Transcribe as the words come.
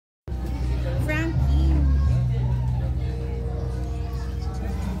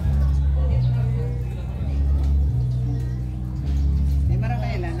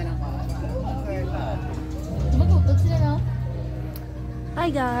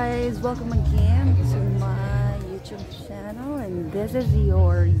guys, welcome again to my YouTube channel, and this is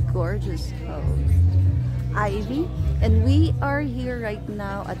your gorgeous host Ivy, and we are here right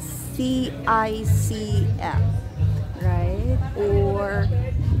now at CICM, right? Or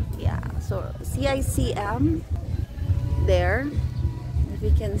yeah, so CICM there, if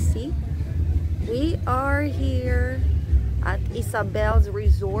you can see, we are here at Isabel's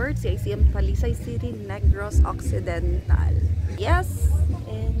Resort, Cicm Talisay City, Negros Occidental. Yes,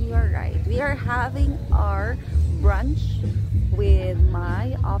 and you are right. We are having our brunch with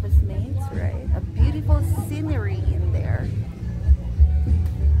my office mates, right? A beautiful scenery in there.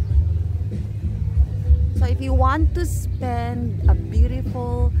 So if you want to spend a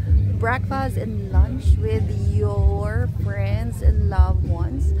beautiful breakfast and lunch with your friends and loved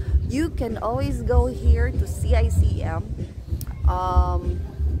ones, you can always go here to CICM.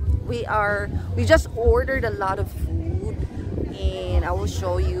 We just ordered a lot of food, and I will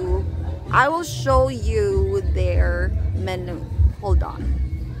show you their menu. Hold on.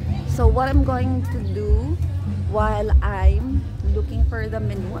 So what I'm going to do while I'm looking for the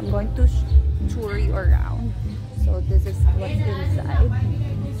menu, I'm going to tour you around. So this is what's inside.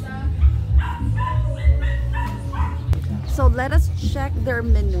 So let us check their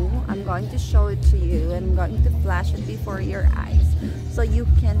menu. I'm going to show it to you, and I'm going to flash it before your eyes so you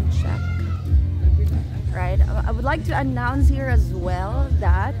can check. Right? I would like to announce here as well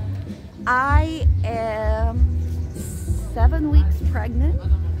that I am 7 weeks pregnant.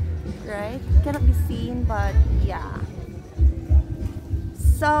 Right? Cannot be seen, but yeah.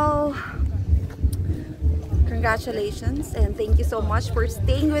 So congratulations, and thank you so much for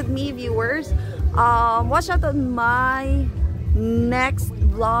staying with me, viewers. Watch out on my next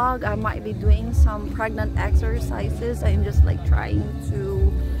vlog. I might be doing some pregnant exercises. I'm just like trying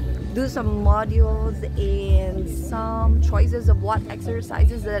to do some modules and some choices of what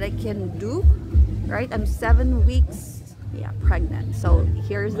exercises that I can do. Right? I'm 7 weeks, yeah, pregnant. So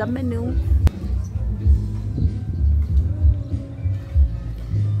here's the menu.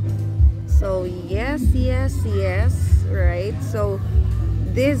 So yes, right? So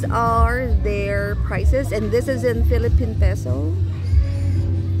these are their prices, and this is in Philippine peso.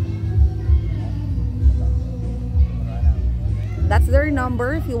 That's their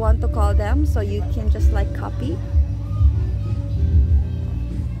number if you want to call them, so you can just like copy.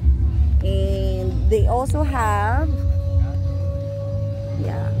 And they also have,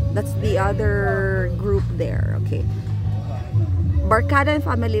 yeah, that's the other group there. Okay, Barkada and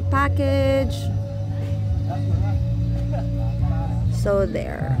Family Package. So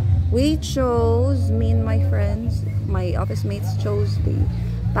there, we chose, me and my friends, my office mates chose the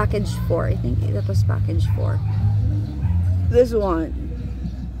package 4. I think that was package 4. This one.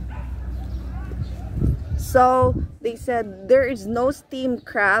 So they said there is no steamed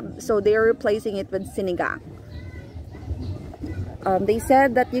crab, so they're replacing it with sinigang. They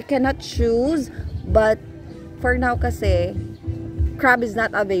said that you cannot choose, but for now kasi crab is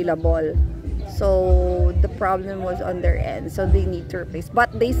not available. So the problem was on their end, so they need to replace.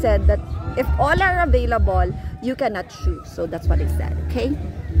 But they said that if all are available, you cannot choose. So that's what they said, okay?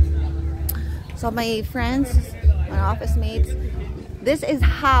 So my friends, my office mates, this is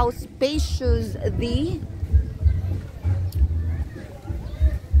how spacious the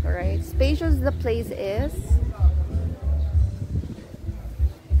place is.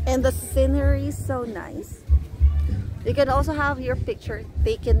 And the scenery is so nice. You can also have your picture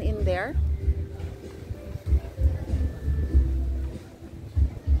taken in there.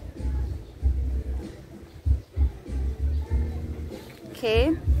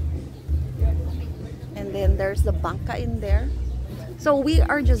 Okay, and then there's the banca in there. So we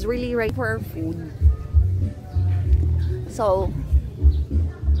are just really ready for our food. So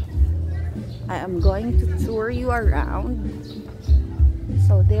I am going to tour you around.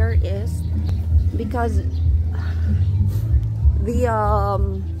 So there is, because the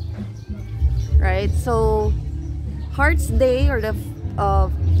right, so Hearts Day, or the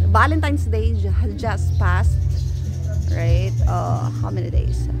Valentine's Day has just passed. Right, how many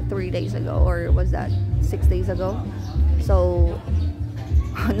days? 3 days ago, or was that 6 days ago? So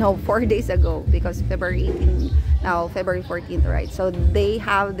no, 4 days ago, because February 18th, now February 14th, right? So they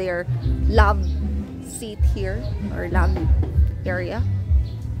have their love seat here, or love area.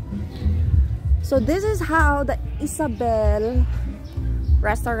 So this is how the Isabel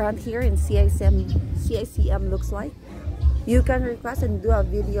restaurant here in CICM looks like. You can request and do a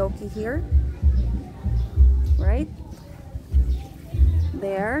video here, right?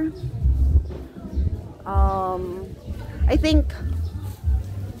 There. I think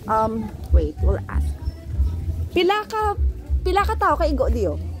wait, we'll ask. Pila ka Pila ka tao kay Igo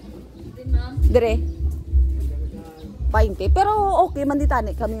diyo? Dire. 20. Pero okay man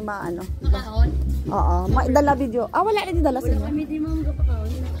ditani kami maano. Makaon? Oo, dala video. Ah, wala na di dala sa inyo. Kami di mo gapakaon,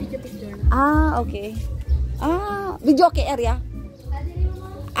 picture. Ah, okay. Ah, video okay area.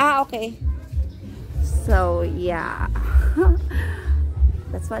 Ah, okay. So, yeah.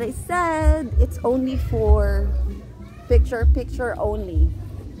 That's what I said. It's only for picture only.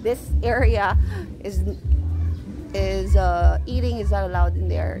 This area is eating is not allowed in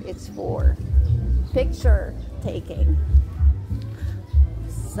there. It's for picture taking.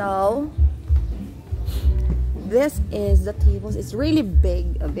 So, this is the tables. It's really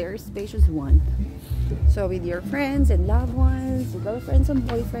big, a very spacious one. So with your friends and loved ones, your girlfriends and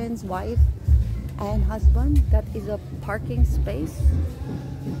boyfriends, wife and husband, that is a parking space,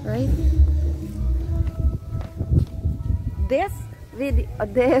 right? This video,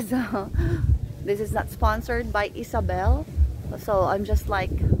 this is not sponsored by Isabel, so I'm just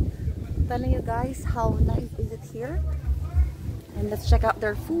like telling you guys how nice is it here, and let's check out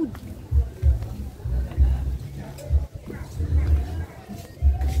their food.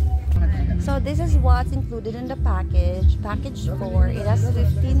 So this is what's included in the package. Package 4, it has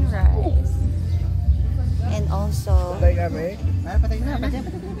 15 rice. And also and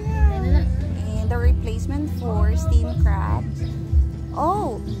the replacement for steamed crabs.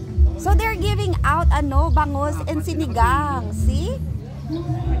 Oh, so they're giving out bangus and sinigang. See?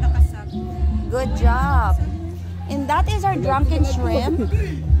 Good job. And that is our drunken shrimp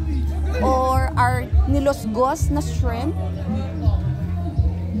or our nilosgos na shrimp.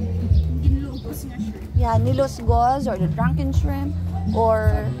 Yeah, nilosgos or the drunken shrimp,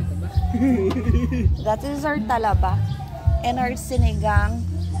 or that is our talaba and our sinigang.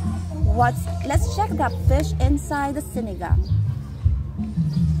 Let's check the fish inside the sinigang.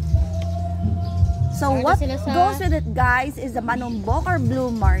 So what goes with it, guys, is the manumbok or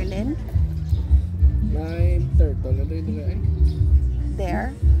blue marlin. There.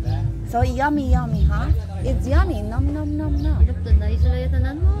 So yummy, huh? It's yummy. Nom nom nom nom.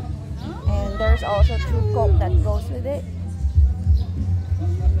 And there's also true coke that goes with it.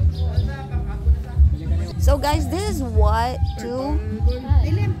 So guys, this is what to.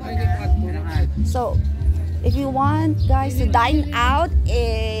 So if you want guys to dine out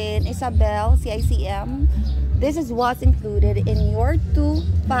in Isabel Cicm, this is what's included in your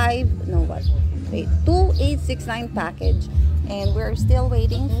 2869 package. And we're still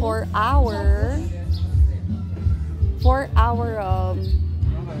waiting for our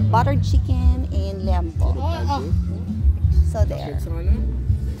buttered chicken and lempo. So there.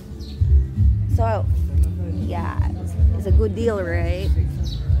 So yeah, it's a good deal, right?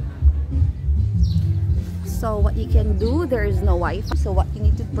 So what you can do, there is no Wi-Fi. So what you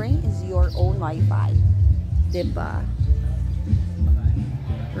need to bring is your own Wi-Fi, diba?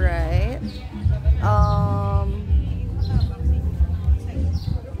 Right?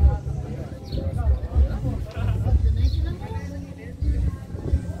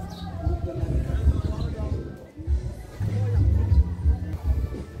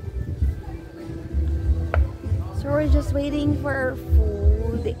 So we're just waiting for our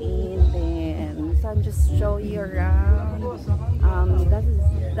food, and then so I'm just showing you around.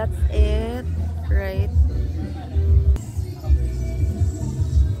 That's it, right?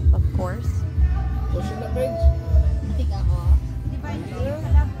 Of course.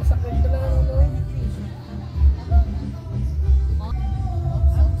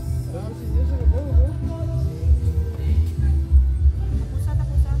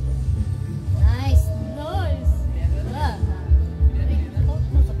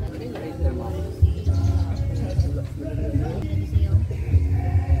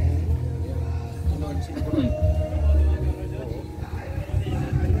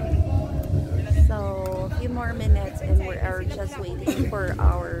 So a few more minutes and we're just waiting for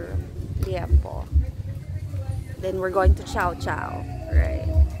our liempo. Then we're going to chow chow, right?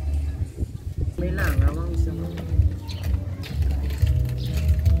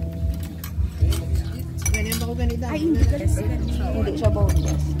 Ay, hindi siya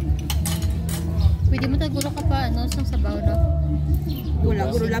boneless. Pwede mo taguro ka pa, sa sabaw, no? Wala,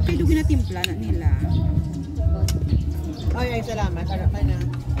 guro lang. Pwede ginatimpla na nila. Ay, salamat. Ano ka na?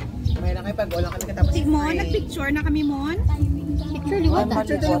 May lang kayo pag wala kami katapos. Si Mon, nag-picture na kami, Mon. Picture liwat.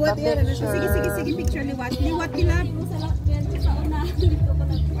 Picture liwat yan. Sige, picture liwat. Liwat nila.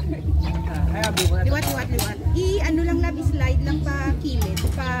 Liwat. Ano lang lab, slide lang pa kilid.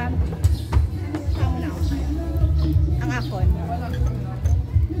 Ang akon.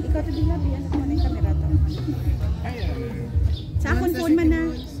 Ikaw to din lab, yan. Ano yung camera to? Sa akon phone man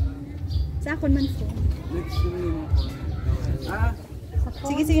na. Sa akon man phone. Ah,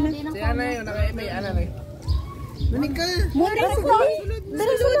 Sige, sige na. si Ana yun, may Ana na yun. Manig ka!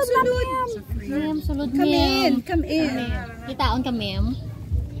 Dari sulod lang yan. Ma'am, sulod Come in, ma'am. come in. Kitaon ka, ma'am.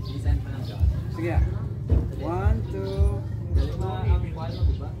 Sige. 1, 2. 1,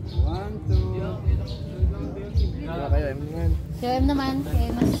 2. Wala kayo, Kaya naman, kaya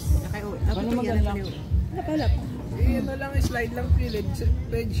mas... Paano maganda? Wala pa. Ano lang, slide lang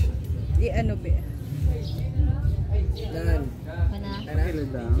page. Ano be? Done. Mana? Kilid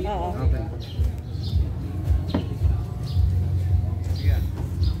lang? Oo. Okay. Sige.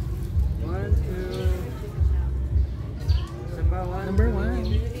 1, 2. Isa pa, 1. Number 1.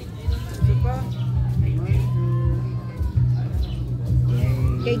 Isa pa. 1,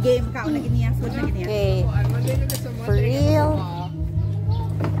 2. Kay game ka, na giniya, food na giniya. Okay. For real.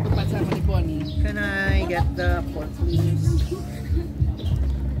 Can I get the pork, please?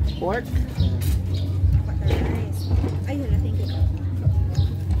 Pork? Rice. Ay, wala, thank you.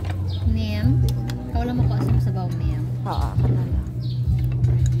 Ma'am, ikaw lang mo ko asam sa baw, ma'am. Oo, kanala.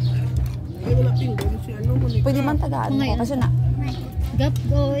 Ay, wala pinggan si ano mo ni. Pwede man tagaan mo. Kasi na. Gap,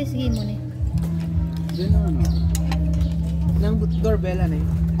 go, sige mo ni. Doon ano? Nang doorbell ano eh?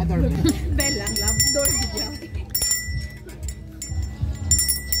 Ah, doorbell. Bell lang, love. Door, bigyan.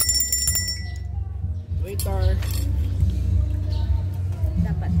 Waiter.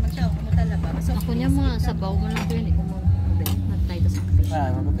 Dapat, magtawag mo talaga. So, Ako niya mga sabaw mo lang ko yun, hindi ko mo matay to sa fish.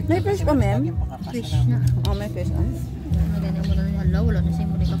 May fish pa, ma'am? Fish na. Oh, may fish. Ah. Ganyan mo na rin, hala, wala na siya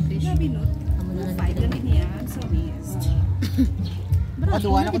mo ka fish. grabe no? Amo na lang 5 lang giniya. So, missed.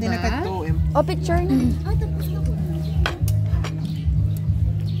 Paduan ako din agad to. Oh, picture na. Ah, tapos na ko.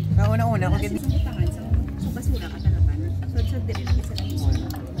 Kauna-una ako din. Sa butangan, sa basura ka talaga. So, dili lang sa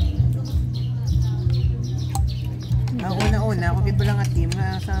Ang una-una ako gid lang nga team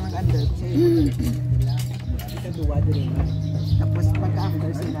na sa nag-under kasi ikaduwa din. Tapos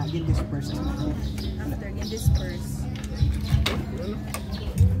pagka-after sila, gid disperse sila. after get disperse.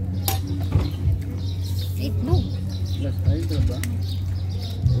 Itlog. Last time ito ba?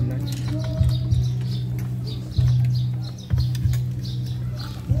 Ulan.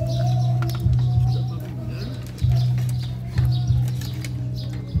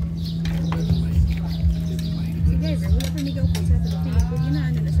 Si guys, wala pa migaw po sa ito. Pag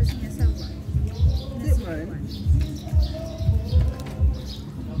inaano na sa sinyasawa. Di man.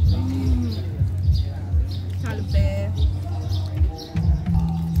 Salpe.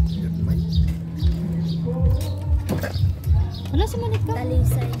 Wala si Monica.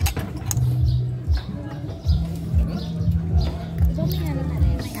 Talisay. Iba may ano na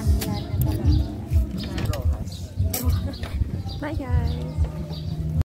rin, may aklan na talaga. Bye, guys.